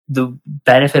the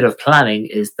benefit of planning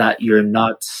is that you're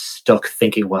not stuck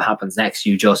thinking what happens next.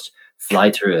 You just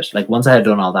fly through it. Like once I had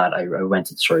done all that, I went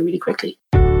to the story really quickly.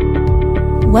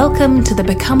 Welcome to the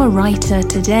Become a Writer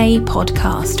Today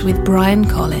podcast with Brian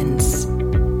Collins.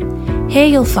 Here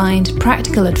you'll find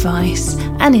practical advice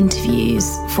and interviews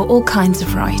for all kinds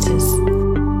of writers.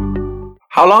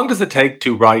 How long does it take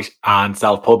to write and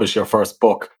self-publish your first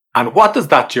book? And what does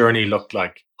that journey look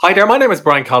like? Hi there, my name is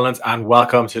Brian Collins and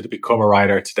welcome to the Become a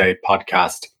Writer Today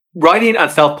podcast. Writing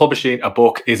and self-publishing a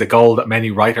book is a goal that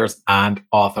many writers and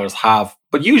authors have.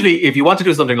 But usually, if you want to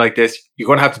do something like this, you're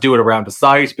going to have to do it around the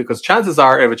side because chances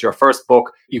are, if it's your first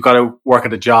book, you've got to work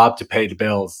at a job to pay the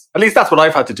bills. At least that's what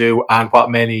I've had to do and what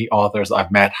many authors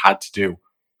I've met had to do.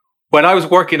 When I was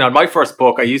working on my first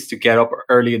book, I used to get up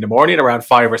early in the morning, around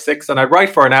 5 or 6, and I'd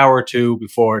write for an hour or two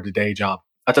before the day job.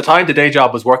 At the time, the day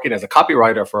job was working as a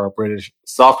copywriter for a British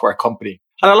software company.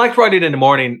 And I liked writing in the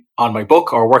morning on my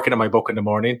book or working on my book in the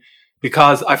morning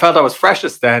because I felt I was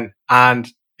freshest then. And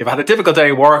if I had a difficult day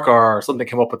at work or something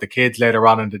came up with the kids later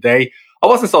on in the day, I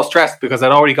wasn't so stressed because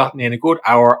I'd already gotten in a good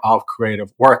hour of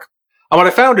creative work. And what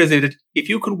I found is that if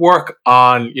you could work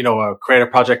on, a creative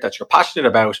project that you're passionate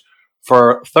about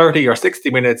for 30 or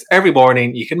 60 minutes every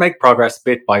morning, you can make progress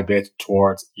bit by bit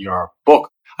towards your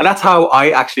book. And that's how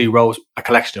I actually wrote a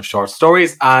collection of short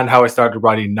stories and how I started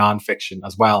writing nonfiction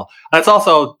as well. And it's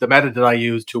also the method that I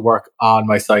use to work on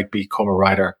my site, Become a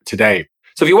Writer Today.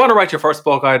 So if you want to write your first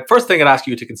book, first thing I'd ask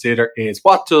you to consider is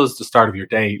what does the start of your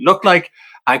day look like?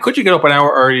 And could you get up an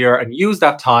hour earlier and use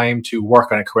that time to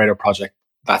work on a creative project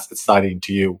that's exciting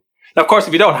to you? Now, of course,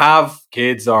 if you don't have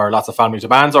kids or lots of family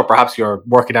demands, or perhaps your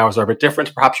working hours are a bit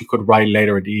different, perhaps you could write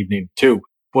later in the evening too.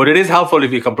 But it is helpful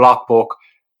if you can block book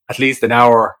at least an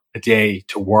hour a day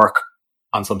to work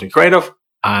on something creative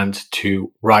and to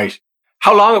write.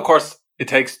 How long, of course, it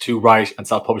takes to write and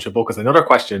self-publish a book is another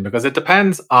question because it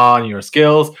depends on your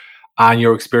skills and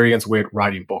your experience with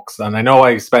writing books. And I know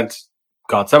I spent,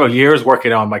 several years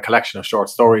working on my collection of short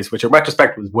stories, which in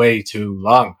retrospect was way too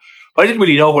long. But I didn't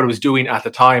really know what I was doing at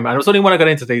the time. And it was only when I got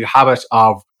into the habit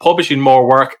of publishing more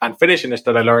work and finishing it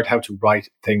that I learned how to write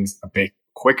things a bit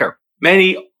quicker.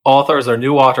 Many authors or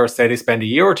new authors say they spend a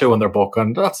year or two on their book,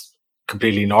 and that's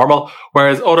completely normal.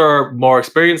 Whereas other more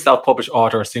experienced self-published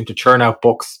authors seem to churn out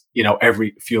books,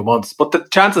 every few months. But the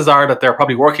chances are that they're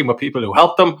probably working with people who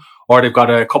help them, or they've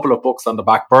got a couple of books on the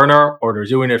back burner, or they're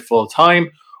doing it full time,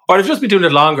 or they've just been doing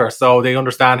it longer. So they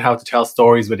understand how to tell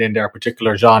stories within their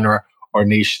particular genre or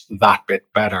niche that bit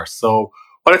better. So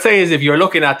what I'd say is if you're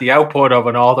looking at the output of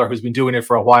an author who's been doing it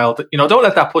for a while, don't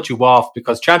let that put you off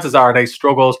because chances are they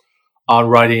struggled on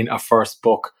writing a first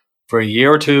book for a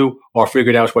year or two or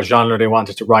figured out what genre they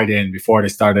wanted to write in before they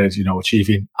started,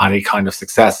 achieving any kind of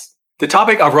success. The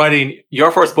topic of writing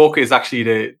your first book is actually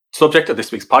the subject of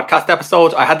this week's podcast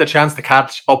episode. I had the chance to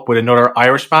catch up with another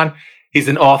Irishman. He's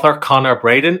an author, Conor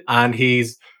Braden, and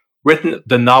he's written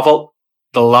the novel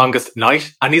The Longest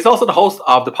Night. And he's also the host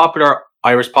of the popular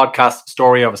Irish podcast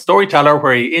Story of a Storyteller,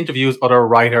 where he interviews other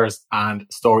writers and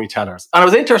storytellers. And I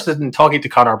was interested in talking to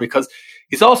Conor because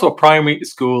he's also a primary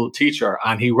school teacher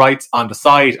and he writes on the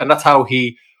side. And that's how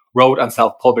he wrote and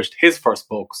self-published his first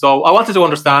book. So I wanted to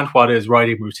understand what his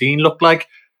writing routine looked like,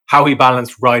 how he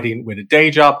balanced writing with a day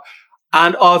job,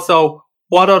 and also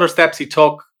what other steps he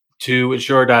took to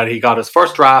ensure that he got his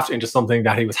first draft into something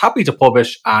that he was happy to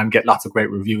publish and get lots of great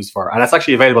reviews for. And it's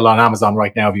actually available on Amazon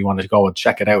right now if you wanted to go and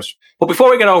check it out. But before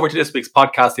we get over to this week's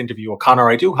podcast interview with Conor,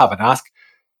 I do have an ask.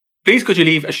 Please could you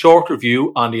leave a short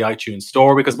review on the iTunes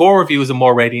store because more reviews and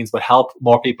more ratings would help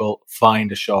more people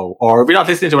find the show. Or if you're not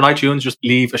listening to an iTunes, just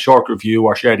leave a short review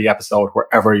or share the episode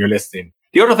wherever you're listening.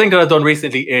 The other thing that I've done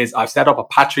recently is I've set up a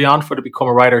Patreon for the Become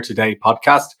a Writer Today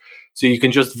podcast. So you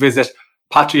can just visit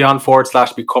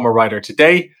Patreon.com/Become a Writer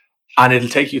Today and it'll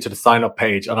take you to the sign up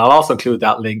page. And I'll also include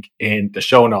that link in the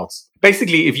show notes.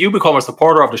 Basically, if you become a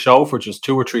supporter of the show for just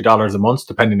 $2 or $3 a month,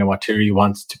 depending on what tier you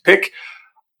want to pick,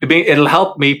 it'll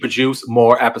help me produce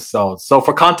more episodes. So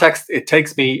for context, it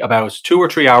takes me about 2 or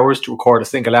 3 hours to record a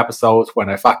single episode when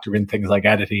I factor in things like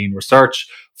editing, research,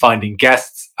 finding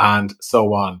guests, and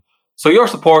so on. So your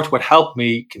support would help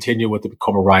me continue with the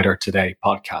Become a Writer Today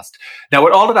podcast. Now,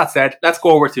 with all of that said, let's go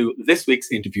over to this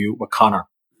week's interview with Conor.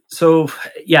 So,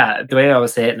 yeah, the way I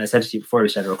always say it, and I said it to you before we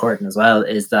started recording as well,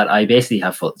 is that I basically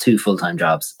have two full-time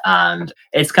jobs. And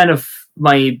it's kind of,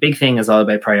 my big thing is all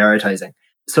about prioritizing.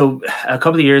 So a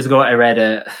couple of years ago, I read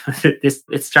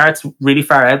it starts really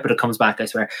far out, but it comes back, I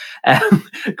swear. A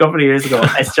couple of years ago,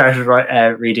 I started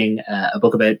reading a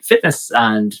book about fitness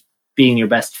and being your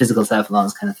best physical self and all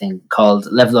this kind of thing called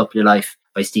Level Up Your Life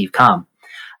by Steve Kahn.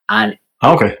 And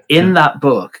in that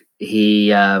book,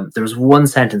 there was one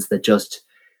sentence that just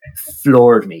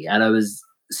floored me, and I was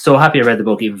so happy I read the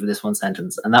book even for this one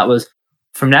sentence, and that was,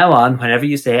 from now on, whenever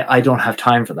you say I don't have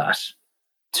time for that,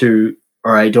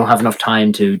 or I don't have enough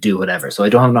time to do whatever, so I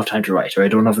don't have enough time to write, or I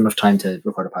don't have enough time to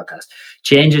record a podcast,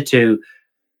 change it to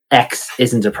X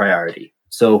isn't a priority.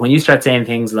 So when you start saying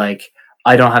things like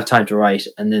I don't have time to write,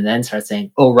 and then start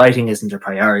saying, oh, writing isn't a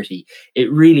priority,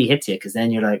 it really hits you, because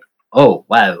then you're like, oh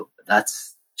wow,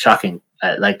 that's shocking.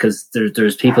 Because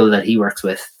there's people that he works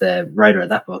with, the writer of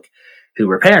that book, who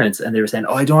were parents, and they were saying,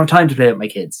 oh, I don't have time to play with my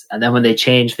kids. And then when they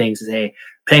change things to say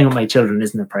playing with my children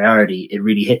isn't a priority, it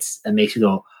really hits and makes you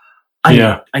go,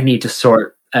 I need to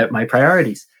sort out my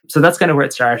priorities. So that's kind of where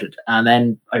it started. And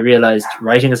then I realized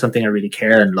writing is something I really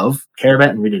care about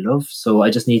and really love. So I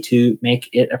just need to make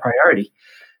it a priority.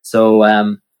 So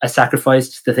I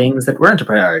sacrificed the things that weren't a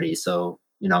priority. So,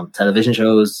 television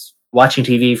shows, watching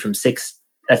TV from 6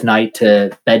 at night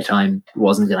to bedtime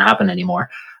wasn't going to happen anymore.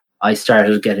 I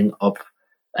started getting up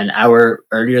an hour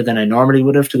earlier than I normally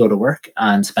would have to go to work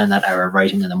and spend that hour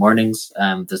writing in the mornings.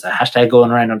 There's a hashtag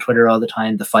going around on Twitter all the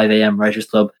time, the 5 a.m. Writers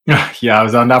Club. Yeah, I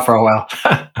was on that for a while.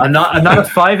 I'm not a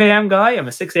 5 a.m. guy. I'm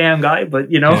a 6 a.m. guy,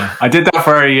 but Yeah. I did that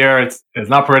for a year. It's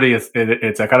not pretty.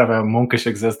 It's a kind of a monkish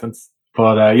existence.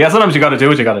 But sometimes you got to do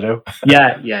what you got to do.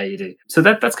 Yeah, you do. So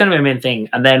that's kind of my main thing.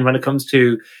 And then when it comes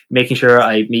to making sure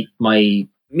I meet my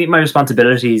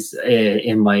responsibilities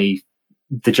in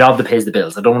the job that pays the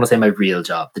bills. I don't want to say my real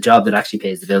job, the job that actually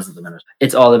pays the bills at the minute.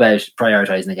 It's all about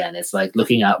prioritizing again. It's like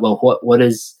looking at, well, what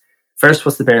is, first,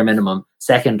 what's the bare minimum?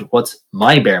 Second, what's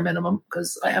my bare minimum?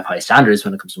 Because I have high standards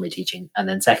when it comes to my teaching. And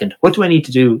then second, what do I need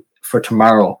to do for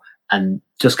tomorrow? And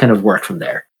just kind of work from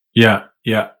there. Yeah.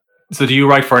 So do you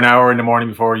write for an hour in the morning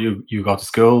before you go to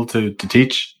school to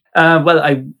teach?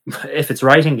 If it's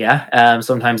writing, yeah.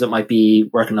 Sometimes it might be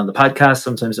working on the podcast.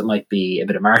 Sometimes it might be a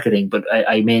bit of marketing. But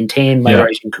I maintain my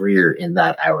writing career in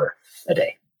that hour a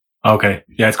day. Okay,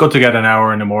 yeah, it's good to get an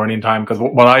hour in the morning time, because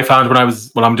what I found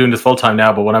I'm doing this full time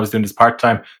now, but when I was doing this part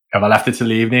time, if I left it till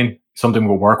the evening, something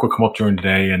with work would come up during the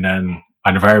day, and then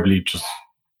I'd invariably just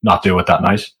not do it that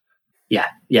night. Yeah.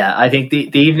 I think the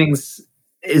evenings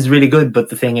is really good, but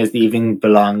the thing is, the evening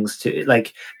belongs to,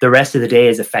 like, the rest of the day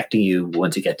is affecting you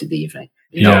once you get to the evening.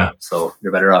 So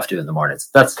you're better off doing the mornings.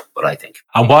 That's what I think.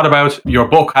 And what about your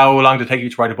book? How long did it take you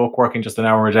to write a book, working just an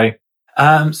hour a day?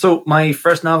 So my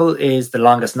first novel is The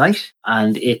Longest Night,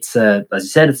 and it's as you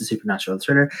said, it's a supernatural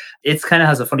thriller. It kind of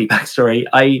has a funny backstory.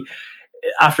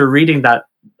 After reading that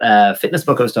fitness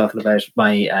book I was talking about,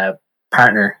 my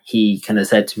partner, he kind of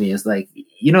said to me, is like,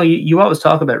 you always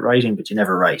talk about writing, but you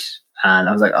never write. And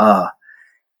I was like, oh,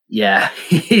 yeah,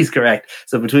 he's correct.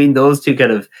 So between those two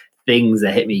kind of things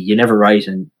that hit me, you never write,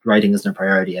 and writing isn't a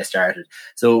priority, I started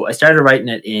writing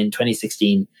it in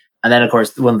 2016. And then, of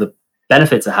course, one of the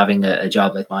benefits of having a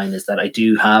job like mine is that I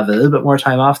do have a little bit more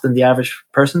time off than the average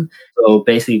person. So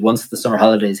basically, once the summer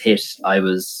holidays hit, I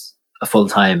was a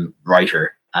full-time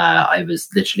writer. I was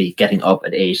literally getting up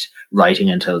at 8,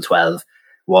 writing until 12,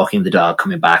 walking the dog,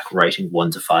 coming back, writing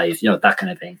 1 to 5, that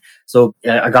kind of thing. So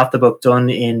I got the book done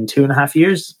in 2.5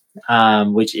 years,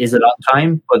 which is a long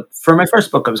time. But for my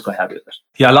first book, I was quite happy with it.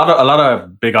 Yeah, a lot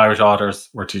of big Irish authors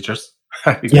were teachers.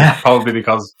 Yeah, probably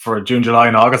because for June, July,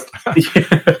 and August.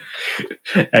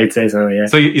 I'd say so. Yeah.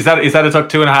 So you said it took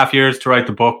 2.5 years to write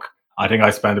the book. I think I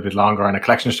spent a bit longer on a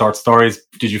collection of short stories.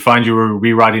 Did you find you were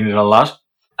rewriting it a lot?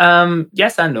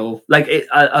 Yes and no.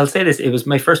 I'll say this: it was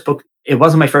my first book. It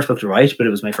wasn't my first book to write, but it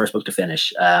was my first book to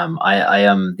finish. I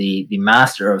am the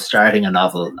master of starting a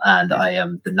novel, and I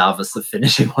am the novice of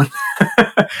finishing one.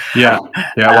 Yeah.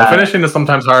 Well, finishing is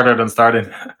sometimes harder than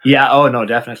starting. Yeah. Oh no,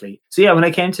 definitely. So yeah, when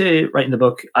I came to writing the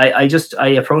book, I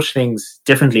approached things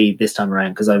differently this time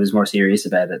around because I was more serious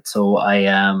about it. So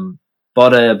I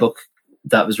bought a book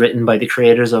that was written by the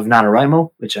creators of NaNoWriMo,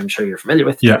 which I'm sure you're familiar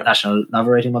with, the National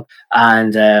Novel Writing Month.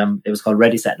 And it was called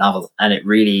Ready, Set, Novel. And it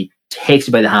really takes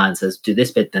you by the hand, says, do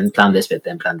this bit, then plan this bit,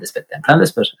 then plan this bit, then plan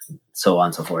this bit, and so on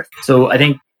and so forth. So I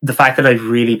think the fact that I've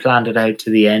really planned it out to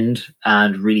the end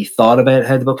and really thought about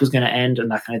how the book was going to end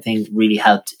and that kind of thing really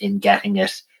helped in getting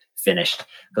it finished.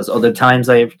 Because other times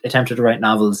I attempted to write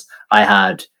novels, I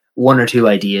had 1 or 2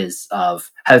 ideas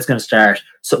of how it's going to start,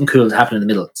 something cool to happen in the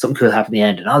middle, something cool to happen at the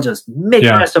end, and I'll just make the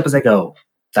rest up as I go.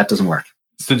 That doesn't work.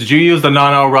 So did you use the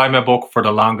NaNoWriMo book for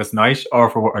The Longest Night or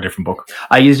for a different book?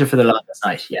 I used it for The Longest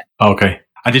Night, yeah. Okay.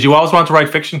 And did you always want to write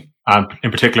fiction, and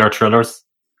in particular thrillers?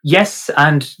 Yes,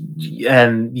 and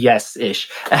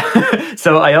yes-ish.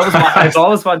 So I've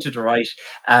always wanted to write.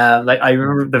 Like I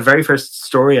remember the very first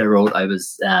story I wrote. I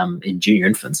was in junior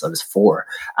infants. I was 4,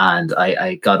 and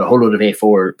I got a whole load of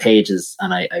A4 pages,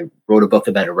 and I wrote a book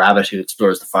about a rabbit who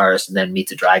explores the forest and then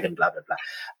meets a dragon. Blah blah blah.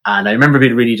 And I remember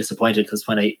being really disappointed because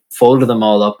when I folded them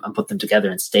all up and put them together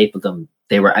and stapled them,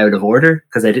 they were out of order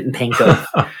because I didn't think of.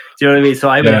 Do you know what I mean? So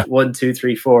I went 1, 2,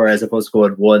 3, 4 as opposed to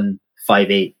going 1,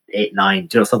 5, 8, 8, 9,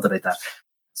 something like that.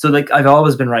 So like I've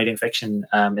always been writing fiction.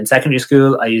 In secondary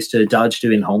school, I used to dodge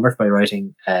doing homework by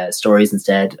writing stories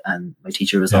instead. And my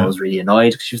teacher was always really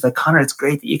annoyed because she was like, Connor, it's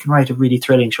great that you can write a really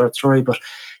thrilling short story, but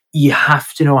you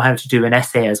have to know how to do an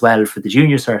essay as well for the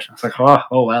junior cert. I was like,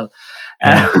 oh well.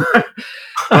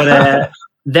 But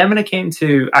then when it came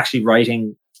to actually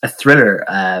writing a thriller,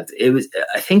 I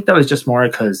think that was just more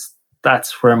because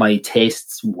that's where my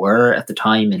tastes were at the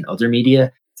time in other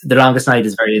media. The Longest Night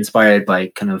is very inspired by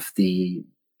kind of the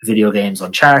video games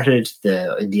Uncharted,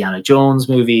 the Indiana Jones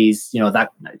movies, that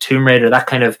Tomb Raider, that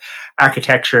kind of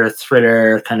architecture,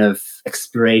 thriller, kind of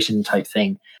exploration type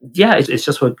thing. Yeah, it's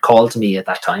just what called to me at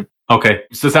that time. Okay,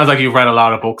 so it sounds like you've read a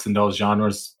lot of books in those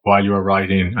genres while you were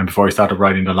writing and before you started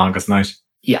writing The Longest Night.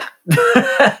 Yeah,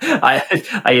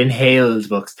 I inhaled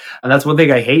books, and that's one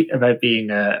thing I hate about being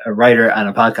a writer and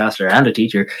a podcaster and a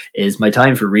teacher is my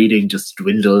time for reading just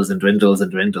dwindles and dwindles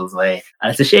and dwindles away, and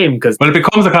it's a shame because it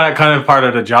becomes a kind of part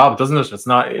of the job, doesn't it? It's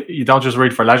not, you don't just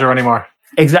read for leisure anymore.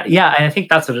 Exactly. Yeah, and I think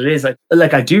that's what it is.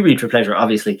 Like I do read for pleasure,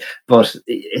 obviously, but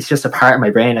it's just a part of my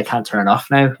brain I can't turn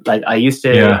off now. Like I used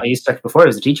to before I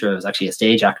was a teacher, I was actually a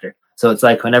stage actor, so it's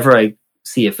like whenever I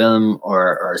see a film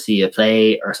or see a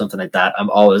play or something like that,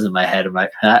 I'm always in my head. I'm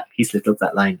like, he slipped up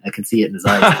that line. I can see it in his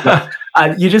eyes.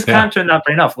 And you just can't turn that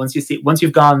brain off. Once you've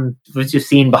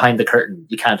seen behind the curtain,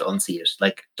 you can't unsee it.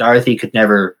 Like Dorothy could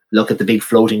never look at the big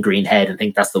floating green head and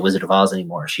think that's the Wizard of Oz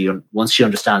anymore. Once she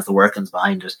understands the workings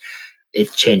behind it,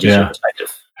 it changes your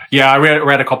perspective. Yeah, I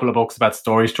read a couple of books about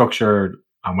story structure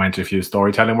and went to a few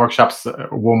storytelling workshops.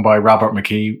 One by Robert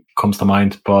McKee comes to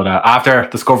mind. But after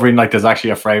discovering like there's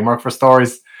actually a framework for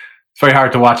stories, it's very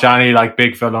hard to watch any like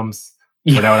big films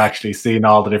without actually seeing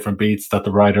all the different beats that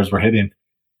the writers were hitting.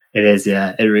 It is,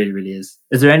 yeah. It really, really is.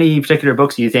 Is there any particular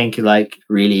books you think like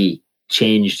really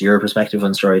changed your perspective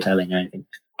on storytelling or anything?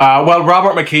 Well,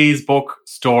 Robert McKee's book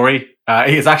Story,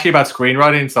 it's actually about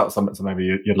screenwriting, so maybe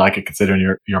you'd like it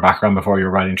considering your background before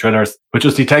you're writing thrillers. But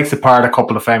just he takes apart a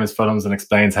couple of famous films and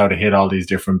explains how to hit all these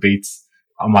different beats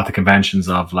and what the conventions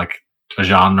of like a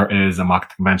genre is and what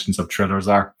the conventions of thrillers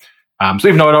are. So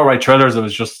even though I don't write thrillers,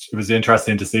 it was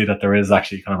interesting to see that there is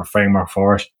actually kind of a framework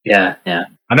for it. Yeah, yeah.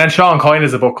 And then Sean Coyne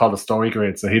has a book called The Story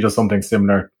Grid, so he does something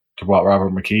similar to what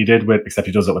Robert McKee did except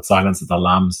he does it with Silence of the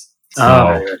Lambs.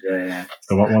 So, yeah.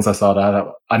 So once I saw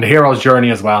that, and The Hero's Journey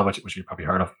as well, which you've probably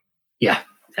heard of. Yeah.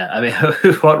 I mean,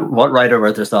 what writer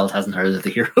worth their salt hasn't heard of The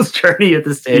Hero's Journey at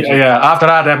this stage? Yeah. After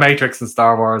that, Matrix and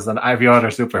Star Wars and every other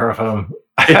superhero film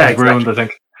ruined, I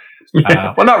think.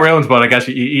 Well, not ruined, but I guess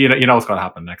you know what's going to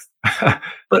happen next.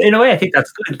 But in a way, I think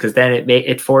that's good because then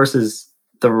it forces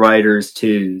the writers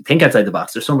to think outside the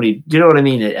box. There's so many, do you know what I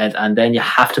mean? And then you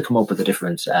have to come up with a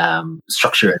different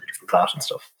structure and a different plot and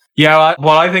stuff. Yeah,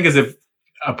 what I think is if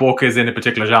a book is in a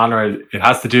particular genre, it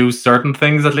has to do certain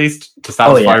things at least to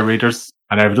satisfy readers.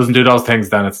 And if it doesn't do those things,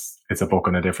 then it's a book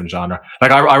in a different genre.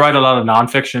 Like I write a lot of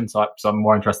nonfiction, so I'm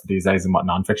more interested these days in what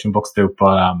nonfiction books do.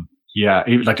 But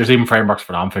like there's even frameworks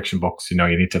for nonfiction books. You know,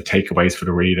 you need to have takeaways for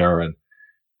the reader, and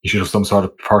you should have some sort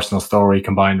of personal story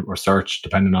combined with research,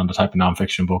 depending on the type of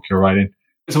nonfiction book you're writing.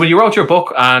 So when you wrote your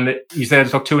book and you said it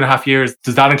took 2.5 years,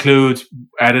 does that include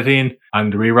editing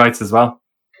and rewrites as well?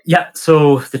 Yeah,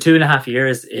 so the 2.5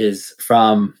 years is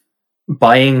from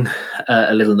buying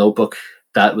a little notebook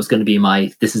that was going to be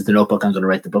this is the notebook I'm going to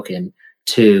write the book in,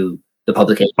 to the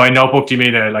publication. By notebook, do you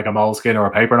mean like a Moleskine or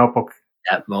a paper notebook?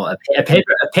 Yeah, a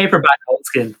paperback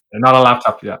Moleskine. Not a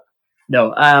laptop, yeah.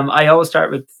 No, I always start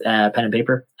with pen and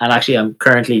paper. And actually, I'm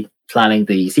currently planning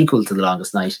the sequel to The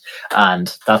Longest Night.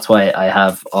 And that's why I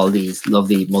have all these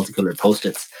lovely multicolored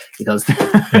Post-its, because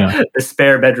the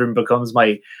spare bedroom becomes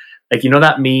my... Like, you know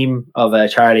that meme of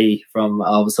Charlie from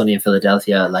Always Sunny in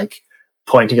Philadelphia, like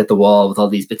pointing at the wall with all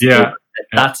these bits of paper?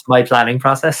 That's my planning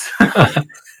process.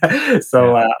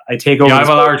 So I take over. Yeah, I have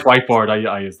a large whiteboard.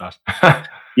 I use that.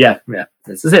 Yeah.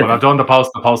 This is it. But I've done the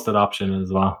Post-it option as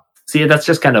well. See, that's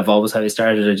just kind of always how I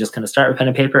started. I just kind of start with pen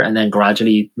and paper and then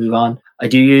gradually move on. I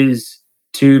do use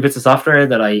 2 bits of software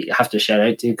that I have to shout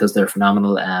out to because they're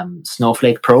phenomenal.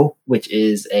 Snowflake Pro, which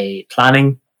is a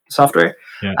planning software.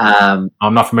 Yeah.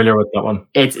 I'm not familiar with that one.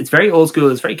 It's very old school.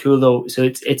 It's very cool though. So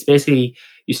it's basically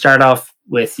you start off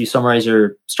with you summarize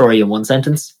your story in one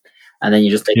sentence, and then you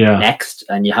just take next,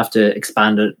 and you have to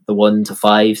expand the 1 to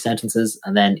 5 sentences,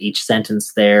 and then each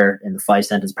sentence there in the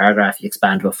 5-sentence paragraph, you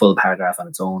expand to a full paragraph on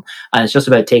its own. And it's just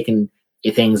about taking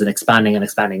things and expanding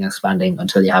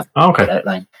until you have an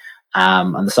outline.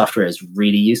 And the software is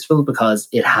really useful because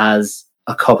it has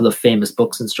a couple of famous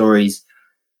books and stories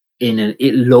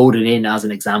it loaded in as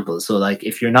an example. So like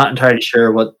if you're not entirely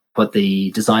sure what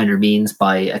the designer means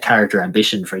by a character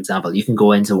ambition, for example, you can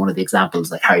go into one of the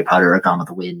examples like Harry Potter or Gone with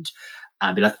the Wind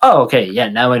and be like, oh, okay, yeah,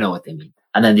 now I know what they mean.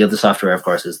 And then the other software, of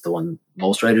course, is the one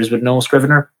most writers would know,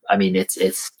 Scrivener. I mean,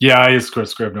 it's yeah, I use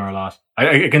Scrivener a lot.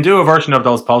 I can do a version of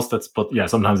those post-its, but yeah,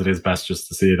 sometimes it is best just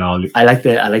to see it all. I like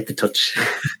the touch.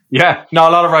 Yeah, no,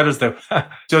 a lot of writers do.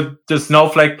 So the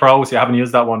Snowflake Pro, so you haven't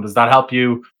used that one. Does that help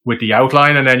you with the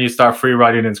outline and then you start free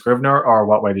writing in Scrivener, or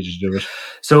what way did you do it?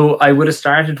 So I would have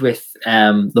started with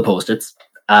the post-its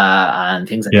and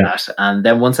things like that. And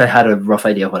then once I had a rough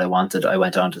idea of what I wanted, I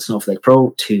went on to Snowflake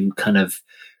Pro to kind of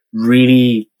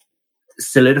really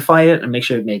solidify it and make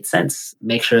sure it made sense,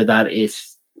 make sure that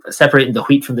it's separating the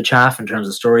wheat from the chaff in terms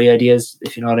of story ideas,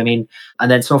 if you know what I mean. And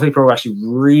then Snowflake Pro actually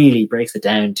really breaks it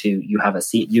down to you have a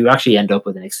scene. You actually end up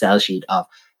with an Excel sheet of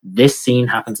this scene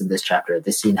happens in this chapter,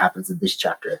 this scene happens in this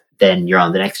chapter, then you're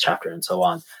on the next chapter and so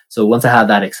on. So once I had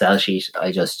that Excel sheet,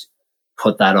 I just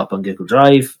put that up on Google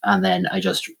Drive, and then I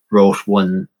just wrote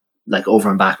one like over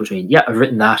and back between, I've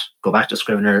written that, go back to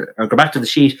Scrivener, or go back to the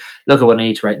sheet, look at what I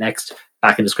need to write next,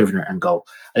 back into Scrivener and go.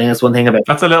 I think that's one thing about...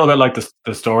 That's a little bit like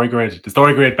the story grid. The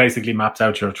story grid basically maps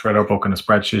out your Trello book in a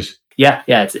spreadsheet. Yeah,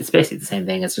 it's basically the same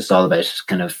thing. It's just all about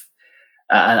kind of...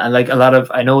 and like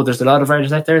I know there's a lot of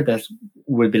writers out there that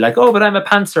would be like, oh, but I'm a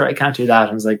pantser, I can't do that.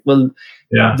 And it's like, well,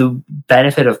 the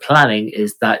benefit of planning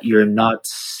is that you're not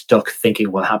stuck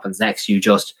thinking what happens next. You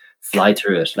just fly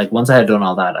through it. Like once I had done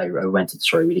all that, I went to the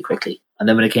story really quickly. And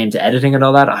then when it came to editing and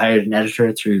all that, I hired an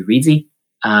editor through Reedsy.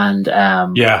 And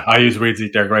I use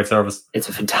Reedsy. They're a great service. It's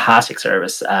a fantastic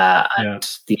service.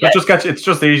 It's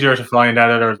just easier to find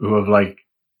editors who have like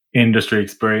industry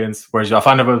experience. Whereas I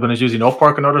find that when it's using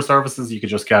Upwork and other services, you could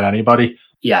just get anybody.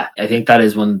 Yeah, I think that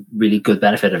is one really good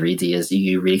benefit of Reedsy is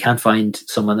you really can't find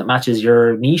someone that matches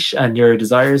your niche and your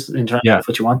desires in terms of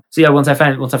what you want. So once I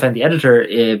found the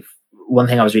editor, one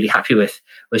thing I was really happy with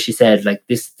was she said like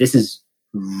this is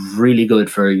really good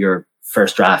for your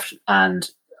first draft. And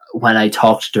when I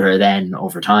talked to her then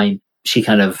over time, she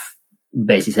kind of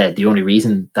basically said the only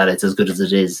reason that it's as good as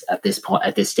it is at this point,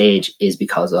 at this stage, is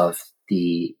because of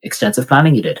the extensive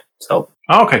planning you did. So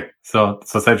so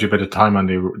saves you a bit of time on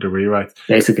the rewrites,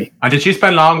 basically. And did she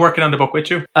spend long working on the book with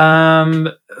you? It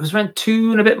was around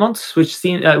 2 and a bit months, which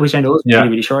I know is really,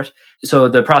 really short. So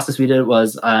the process we did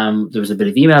was there was a bit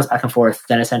of emails back and forth.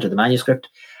 Then I sent her the manuscript,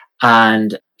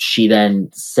 and she then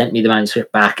sent me the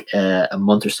manuscript back a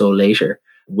month or so later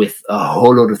with a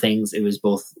whole load of things. It was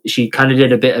both. She kind of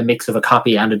did a mix of a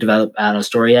copy and a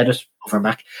story edit over and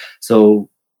back. So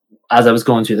as I was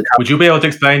going through the copy, would you be able to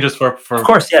explain just for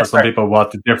some people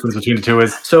what the difference between the two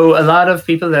is? So a lot of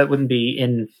people that wouldn't be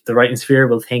in the writing sphere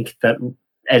will think that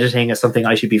editing is something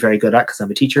I should be very good at because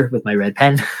I'm a teacher with my red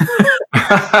pen.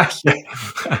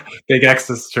 Big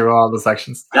X's through all the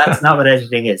sections. That's not what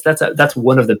editing is. That's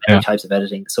one of the many types of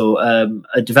editing. So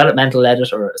a developmental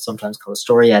edit, or sometimes called a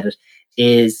story edit,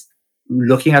 is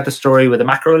looking at the story with a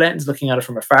macro lens, looking at it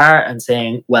from afar and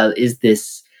saying, well,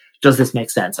 does this make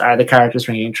sense? Are the characters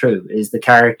ringing true? Is the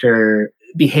character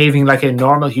behaving like a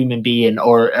normal human being,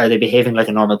 or are they behaving like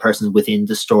a normal person within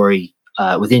the story,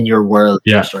 within your world,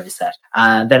 your story set?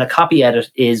 And then a copy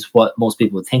edit is what most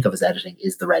people would think of as editing,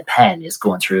 is the red pen, is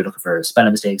going through looking for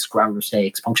spelling mistakes, grammar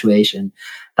mistakes, punctuation,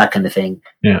 that kind of thing.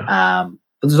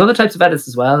 But there's other types of edits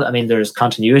as well. I mean, there's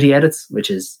continuity edits, which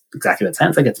is exactly what it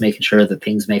sounds like. It's making sure that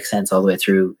things make sense all the way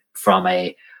through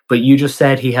but you just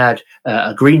said he had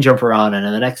a green jumper on, and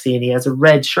in the next scene he has a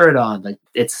red shirt on. Like,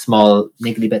 it's small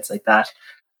niggly bits like that.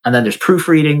 And then there's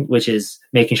proofreading, which is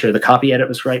making sure the copy edit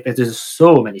was right. There's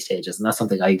so many stages, and that's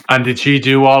something And did she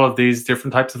do all of these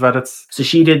different types of edits? So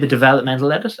she did the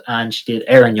developmental edit, and she did...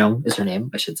 Erin Young is her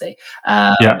name, I should say.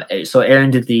 So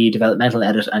Erin did the developmental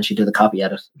edit, and she did the copy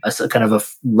edit, a kind of a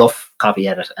rough copy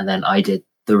edit, and then I did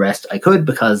the rest I could,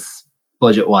 because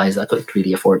budget-wise, I couldn't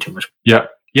really afford too much.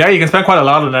 Yeah, you can spend quite a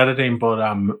lot on editing, but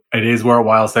it is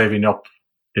worthwhile saving up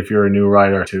if you're a new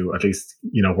writer to at least,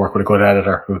 work with a good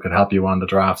editor who can help you on the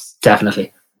drafts.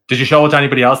 Definitely. Did you show it to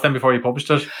anybody else then before you published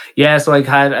it? Yeah, so I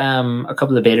had a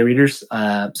couple of beta readers.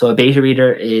 So a beta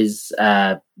reader is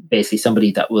basically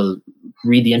somebody that will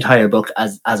read the entire book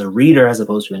as a reader as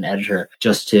opposed to an editor,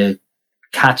 just to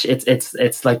catch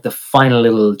it's like the final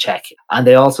little check. And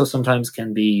they also sometimes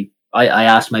can be I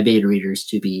asked my beta readers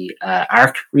to be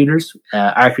ARC readers.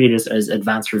 ARC readers as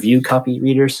advanced review copy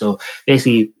readers. So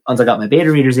basically, once I got my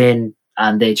beta readers in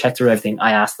and they checked through everything,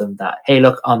 I asked them that, hey,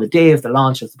 look, on the day of the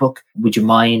launch of the book, would you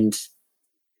mind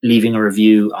leaving a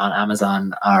review on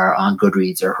Amazon or on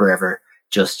Goodreads or wherever,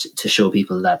 just to show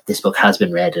people that this book has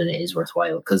been read and it is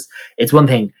worthwhile? Because it's one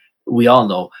thing we all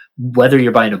know, whether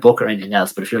you're buying a book or anything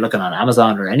else, but if you're looking on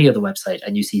Amazon or any other website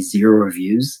and you see 0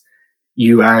 reviews,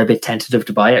 you are a bit tentative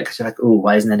to buy it because you're like, oh,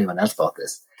 why hasn't anyone else bought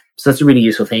this? So that's a really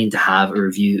useful thing to have a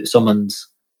review, someone's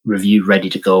review ready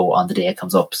to go on the day it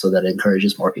comes up, so that it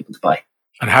encourages more people to buy.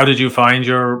 And how did you find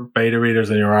your beta readers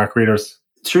and your ARC readers?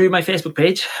 Through my Facebook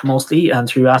page, mostly, and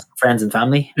through asking friends and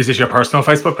family. Is this your personal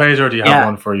Facebook page, or do you have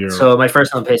one for your... So my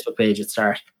personal Facebook page at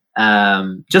start.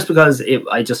 Just because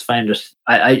I just found it,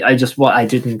 I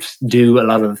didn't do a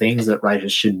lot of the things that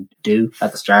writers should do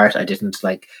at the start. I didn't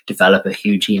like develop a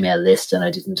huge email list, and I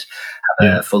didn't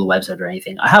have a full website or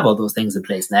anything. I have all those things in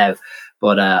place now,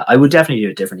 but I would definitely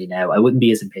do it differently now. I wouldn't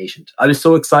be as impatient. I was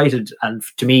so excited, and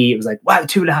to me it was like, wow,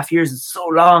 2.5 years is so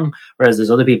long. Whereas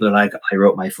there's other people who are like, I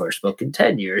wrote my first book in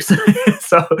 10 years.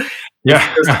 So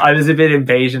yeah, I was a bit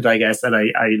impatient, I guess, and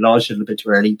I launched it a bit too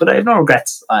early, but I have no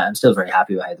regrets. I'm still very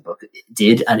happy with how the book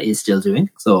did and is still doing,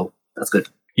 so that's good.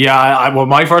 Yeah, well,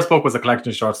 my first book was a collection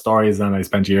of short stories, and I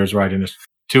spent years writing it,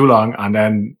 too long, and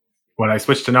then when I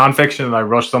switched to nonfiction, I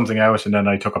rushed something out, and then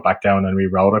I took it back down and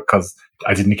rewrote it because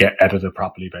I didn't get edited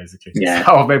properly, basically. Yeah.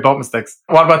 So I made both mistakes.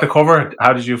 What about the cover?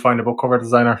 How did you find a book cover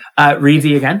designer?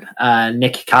 Reevy again.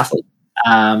 Nick Castle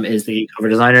is the cover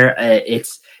designer.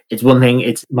 It's one thing.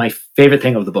 It's my favorite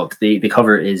thing of the book. The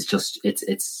cover is just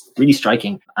it's really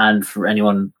striking, and for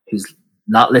anyone who's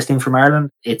not listening from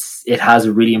Ireland, it has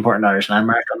a really important Irish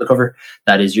landmark on the cover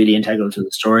that is really integral to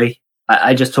the story.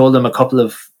 I just told him a couple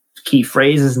of key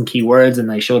phrases and key words,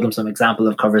 and I showed him some example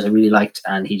of covers I really liked,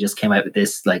 and he just came out with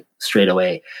this like straight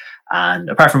away. And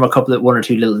apart from one or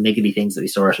two little niggly things that we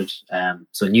sorted,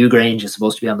 so Newgrange is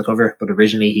supposed to be on the cover, but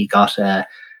originally he got a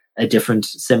different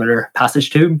similar passage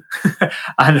tomb.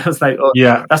 And I was like, oh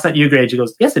yeah, that's not Newgrange. He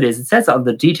goes, yes it is, it says it on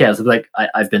the details. I'm like,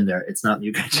 I've been there, it's not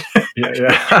Newgrange.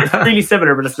 Yeah. It's really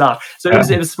similar, but it's not. So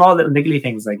it was small little niggly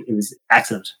things. Like, it was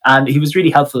excellent, and he was really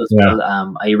helpful as well.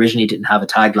 I originally didn't have a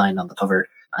tagline on the cover,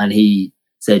 and he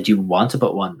said, do you want to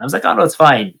put one? I was like, oh no, it's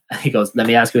fine. And he goes, let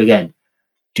me ask you again,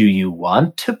 do you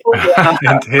want to put one?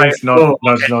 Yeah.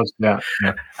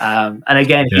 And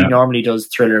again, he normally does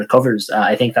thriller covers.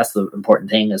 I think that's the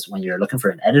important thing, is when you're looking for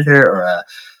an editor or a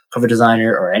cover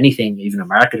designer or anything, even a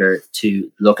marketer, to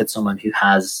look at someone who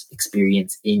has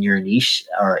experience in your niche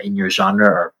or in your genre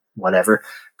or whatever,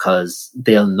 because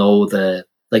they'll know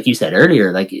like you said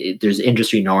earlier, like there's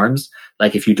industry norms.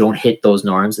 Like if you don't hit those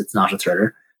norms, it's not a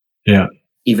thriller. Yeah.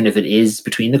 Even if it is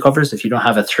between the covers, if you don't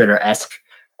have a thriller-esque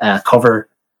cover,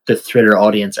 the thriller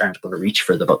audience aren't going to reach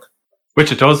for the book.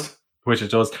 Which it does.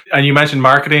 And you mentioned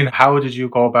marketing. How did you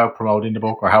go about promoting the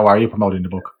book, or how are you promoting the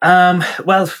book?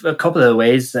 Well, a couple of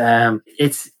ways. I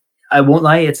won't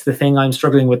lie, it's the thing I'm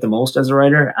struggling with the most as a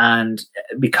writer. And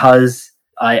because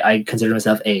I consider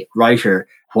myself a writer,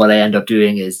 what I end up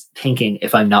doing is thinking,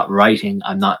 if I'm not writing,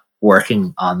 I'm not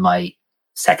working on my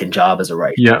second job as a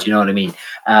writer. Yeah. Do you know what I mean?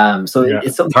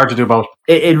 It's hard to do both.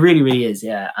 It really, really is,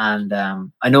 yeah. And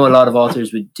I know a lot of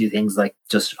authors would do things like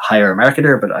just hire a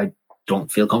marketer, but I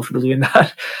don't feel comfortable doing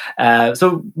that.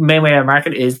 So main way I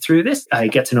market is through this. I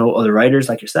get to know other writers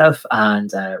like yourself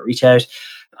and reach out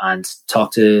and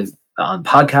talk to on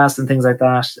podcasts and things like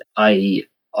that. I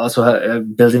also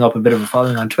building up a bit of a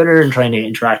following on Twitter and trying to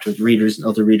interact with readers and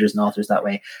other readers and authors that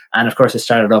way. And of course, I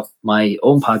started up my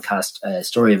own podcast,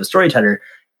 Story of a Storyteller,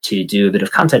 to do a bit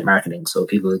of content marketing, so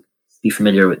people be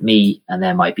familiar with me and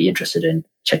then might be interested in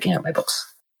checking out my books.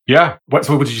 Yeah.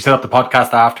 So did you set up the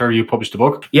podcast after you published the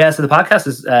book? Yeah. So the podcast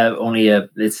is only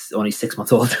 6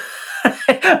 months old.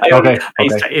 Okay.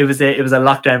 It was a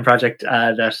lockdown project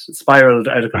that spiraled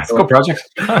out of control. That's a good project.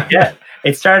 Yeah.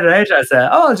 It started out as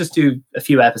I'll just do a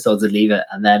few episodes and leave it,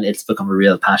 and then it's become a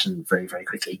real passion very, very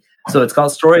quickly. So it's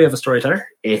called Story of a Storyteller.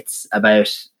 It's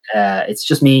about it's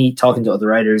just me talking to other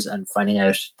writers and finding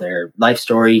out their life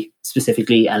story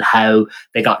specifically and how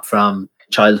they got from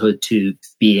childhood to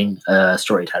being a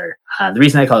storyteller. And the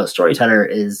reason I call it storyteller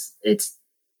is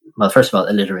well, first of all,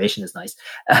 alliteration is nice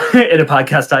in a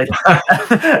podcast title.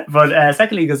 But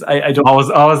secondly, because I don't...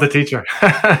 Always the teacher. You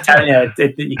can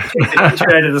take the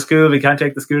teacher out of the school, we can't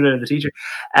take the school out of the teacher.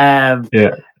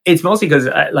 It's mostly because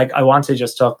I want to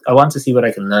just talk. I want to see what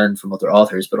I can learn from other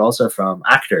authors, but also from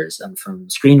actors and from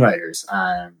screenwriters.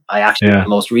 I actually, the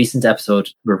most recent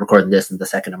episode, we're recording this on the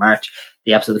 2nd of March.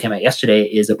 The episode that came out yesterday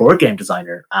is a board game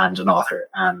designer and an author.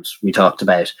 And we talked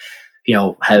about,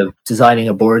 how designing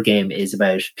a board game is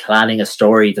about planning a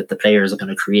story that the players are going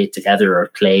to create together or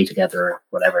play together or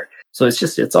whatever. So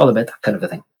it's all about that kind of a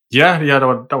thing. Yeah,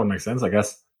 that would make sense, I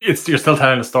guess. You're still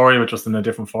telling a story, but just in a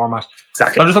different format.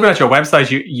 Exactly. So I'm just looking at your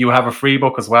website. You have a free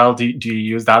book as well. Do you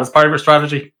use that as part of your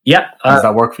strategy? Yeah. Does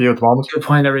that work for you at the moment? Good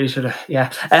point. I really should have. Yeah.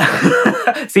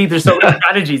 See, there's so many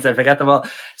strategies. I forget them all.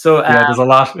 So there's a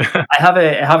lot. I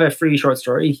have a free short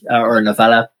story or a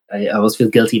novella. I always feel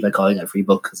guilty by calling it a free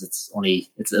book because it's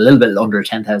a little bit under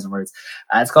 10,000 words.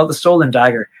 It's called The Stolen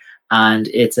Dagger. And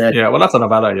it's a that's a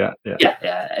novella. Yeah.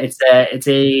 It's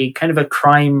a kind of a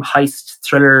crime heist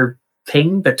thriller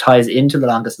thing that ties into The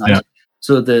Longest Night. Yeah.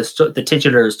 So the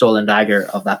titular Stolen Dagger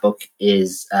of that book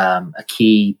is a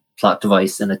key plot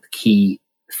device and a key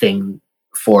thing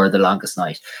for The Longest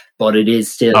Night. But it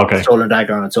is still Stolen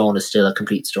Dagger on its own is still a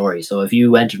complete story. So if you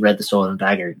went and read The Stolen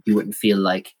Dagger, you wouldn't feel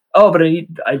like, oh, but I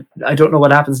don't know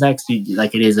what happens next.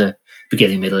 It is a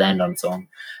beginning, middle, end on its own.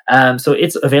 So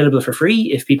it's available for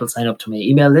free if people sign up to my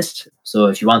email list. So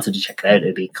if you wanted to check it out,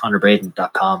 it'd be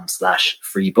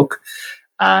conorbraden.com/freebook.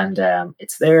 And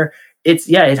it's there.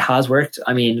 It has worked.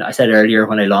 I mean, I said earlier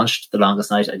when I launched The Longest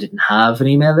Night, I didn't have an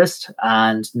email list.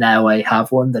 And now I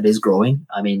have one that is growing.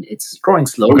 I mean, it's growing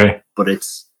slowly, but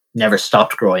it's never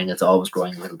stopped growing. It's always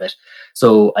growing a little bit.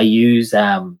 So I use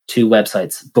 2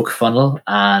 websites, BookFunnel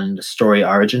and Story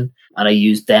Origin. And I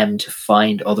use them to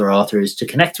find other authors to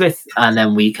connect with. And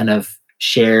then we kind of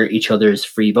share each other's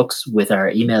free books with our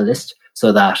email list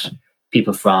so that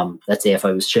people from, let's say if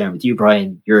I was sharing with you,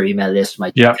 Brian, your email list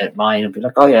might check out mine and be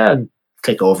like, oh yeah, and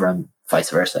click over and vice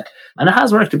versa. And it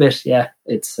has worked a bit. Yeah,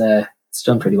 it's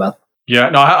done pretty well. Yeah,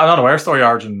 no, I'm not aware of Story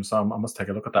Origin, so I must take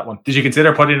a look at that one. Did you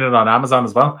consider putting it on Amazon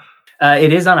as well?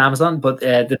 It is on Amazon, but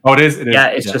it is. Yeah,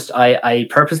 it's just I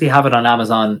purposely have it on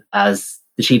Amazon as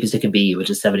the cheapest it can be, which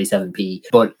is 77p.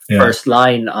 But first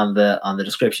line on the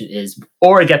description is,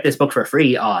 or get this book for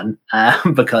free on,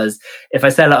 because if I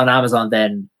sell it on Amazon,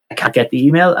 then I can't get the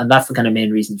email, and that's the kind of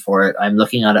main reason for it. I'm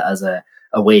looking at it as a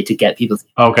way to get people's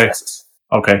addresses.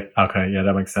 Okay, yeah,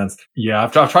 that makes sense. Yeah,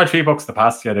 I've tried free books in the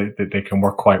past. Yeah, they can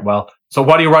work quite well. So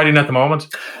what are you writing at the moment?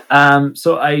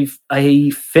 So I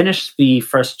finished the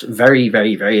first very,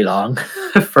 very, very long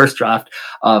first draft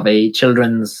of a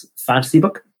children's fantasy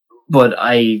book, but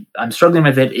I'm struggling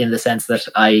with it in the sense that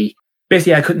I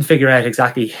couldn't figure out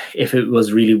exactly if it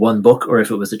was really one book or if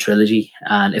it was a trilogy.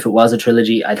 And if it was a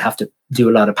trilogy, I'd have to do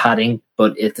a lot of padding,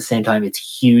 but at the same time,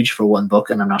 it's huge for one book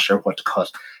and I'm not sure what to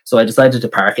cut. So I decided to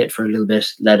park it for a little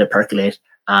bit, let it percolate,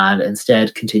 and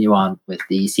instead continue on with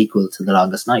the sequel to The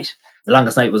Longest Night. The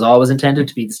Longest Night was always intended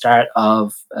to be the start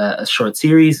of a short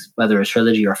series, whether a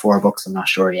trilogy or 4 books, I'm not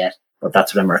sure yet, but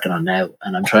that's what I'm working on now.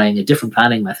 And I'm trying a different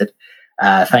planning method,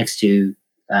 thanks to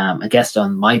a guest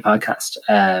on my podcast.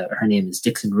 Her name is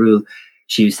Dixon Rule.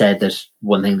 She said that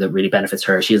one thing that really benefits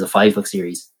her, she has a 5-book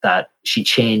series, that she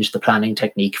changed the planning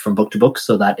technique from book to book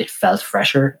so that it felt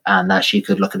fresher and that she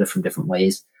could look at it from different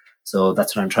ways. So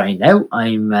that's what I'm trying now.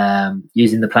 I'm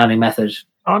using the planning method.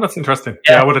 Oh, that's interesting.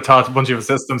 Yeah, I would have thought once you have a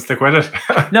system, stick with it.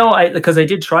 No, because I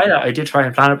did try that. I did try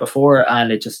and plan it before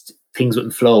and it just, things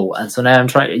wouldn't flow. And so now I'm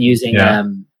using,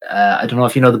 I don't know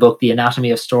if you know the book, The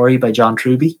Anatomy of Story by John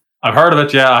Truby. I've heard of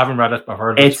it. Yeah, I haven't read it. I've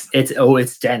heard of it.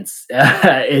 It's dense.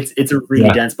 It's a really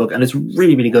dense book and it's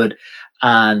really, really good.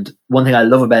 And one thing I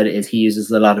love about it is he uses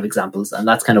a lot of examples. And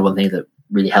that's kind of one thing that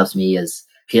really helps me is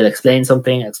he'll explain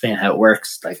something, explain how it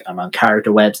works. Like I'm on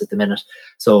character webs at the minute.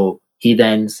 So he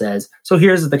then says, so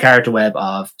here's the character web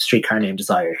of Streetcar Named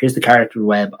Desire. Here's the character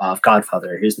web of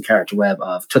Godfather. Here's the character web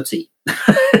of Tootsie.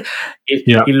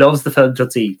 He loves the film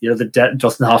Tootsie. You know, the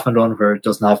Dustin Hoffman one where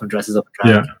Dustin Hoffman dresses up a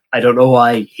drag. I don't know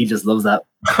why. He just loves that.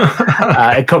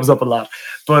 It comes up a lot.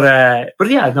 But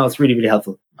yeah, no, it's really, really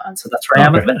helpful. And so that's where I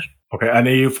am at the minute. Okay. And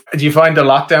do you find the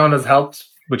lockdown has helped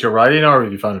with your writing, or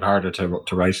have you found it harder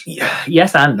to write?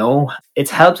 Yes and no.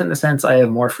 It's helped in the sense I have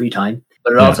more free time.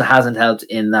 But it also hasn't helped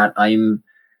in that I'm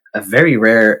a very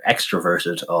rare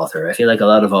extroverted author. I feel like a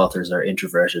lot of authors are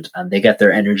introverted and they get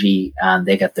their energy and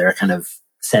they get their kind of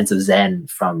sense of zen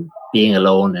from being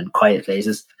alone in quiet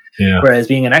places. Yeah. Whereas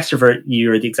being an extrovert,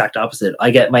 you're the exact opposite.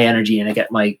 I get my energy and I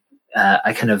get my,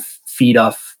 I kind of feed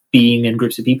off being in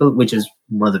groups of people, which is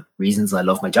one of the reasons I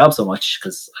love my job so much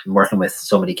because I'm working with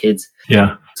so many kids.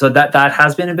 Yeah. So that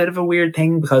has been a bit of a weird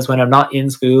thing because when I'm not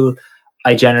in school,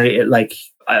 I generally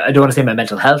I don't want to say my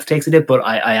mental health takes a dip, but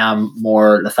I am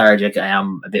more lethargic. I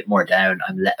am a bit more down.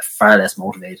 I'm far less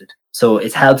motivated. So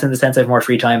it's helped in the sense I have more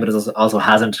free time, but it also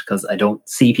hasn't, because I don't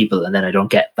see people and then I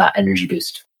don't get that energy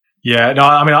boost. Yeah, no,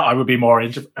 I mean, I would be a more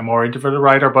introverted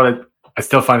writer, but I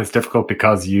still find it's difficult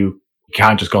because you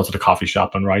can't just go to the coffee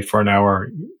shop and write for an hour.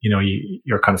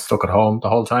 You're kind of stuck at home the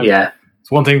whole time. Yeah.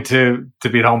 It's one thing to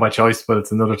be at home by choice, but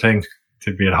it's another thing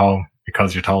to be at home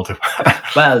because you're told to.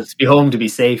 Well, to be home to be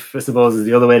safe, I suppose, is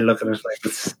the other way to look at it.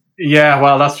 Yeah,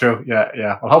 well, that's true.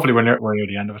 Yeah. Well, hopefully we're near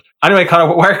the end of it. Anyway,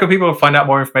 Conor, where can people find out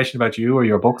more information about you or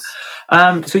your books?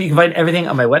 So you can find everything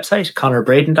on my website,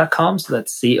 conorbredin.com. So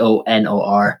that's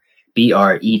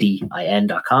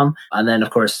CONORBREDIN.com. And then, of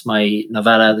course, my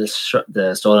novella,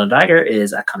 The Stolen Dagger,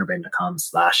 is at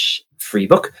conorbredin.com/free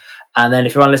book. And then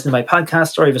if you want to listen to my podcast,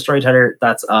 Story of a Storyteller,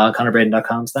 that's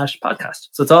conorbredin.com/podcast.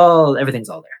 So everything's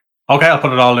all there. Okay, I'll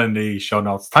put it all in the show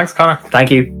notes. Thanks, Conor.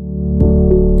 Thank you.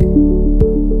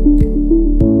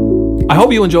 I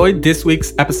hope you enjoyed this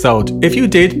week's episode. If you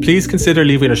did, please consider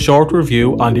leaving a short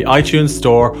review on the iTunes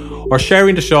store or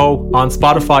sharing the show on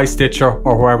Spotify, Stitcher,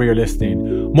 or wherever you're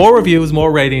listening. More reviews,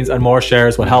 more ratings, and more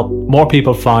shares will help more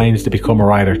people find the Become a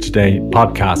Writer Today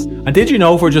podcast. And did you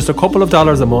know for just a couple of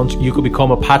dollars a month, you could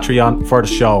become a Patreon for the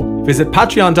show? Visit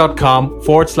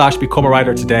patreon.com/Become a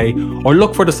Writer Today or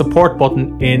look for the support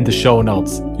button in the show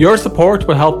notes. Your support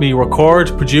will help me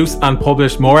record, produce, and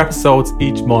publish more episodes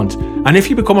each month. And if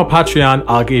you become a Patreon,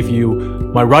 I'll give you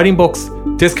my writing books,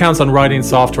 discounts on writing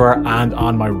software, and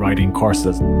on my writing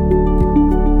courses.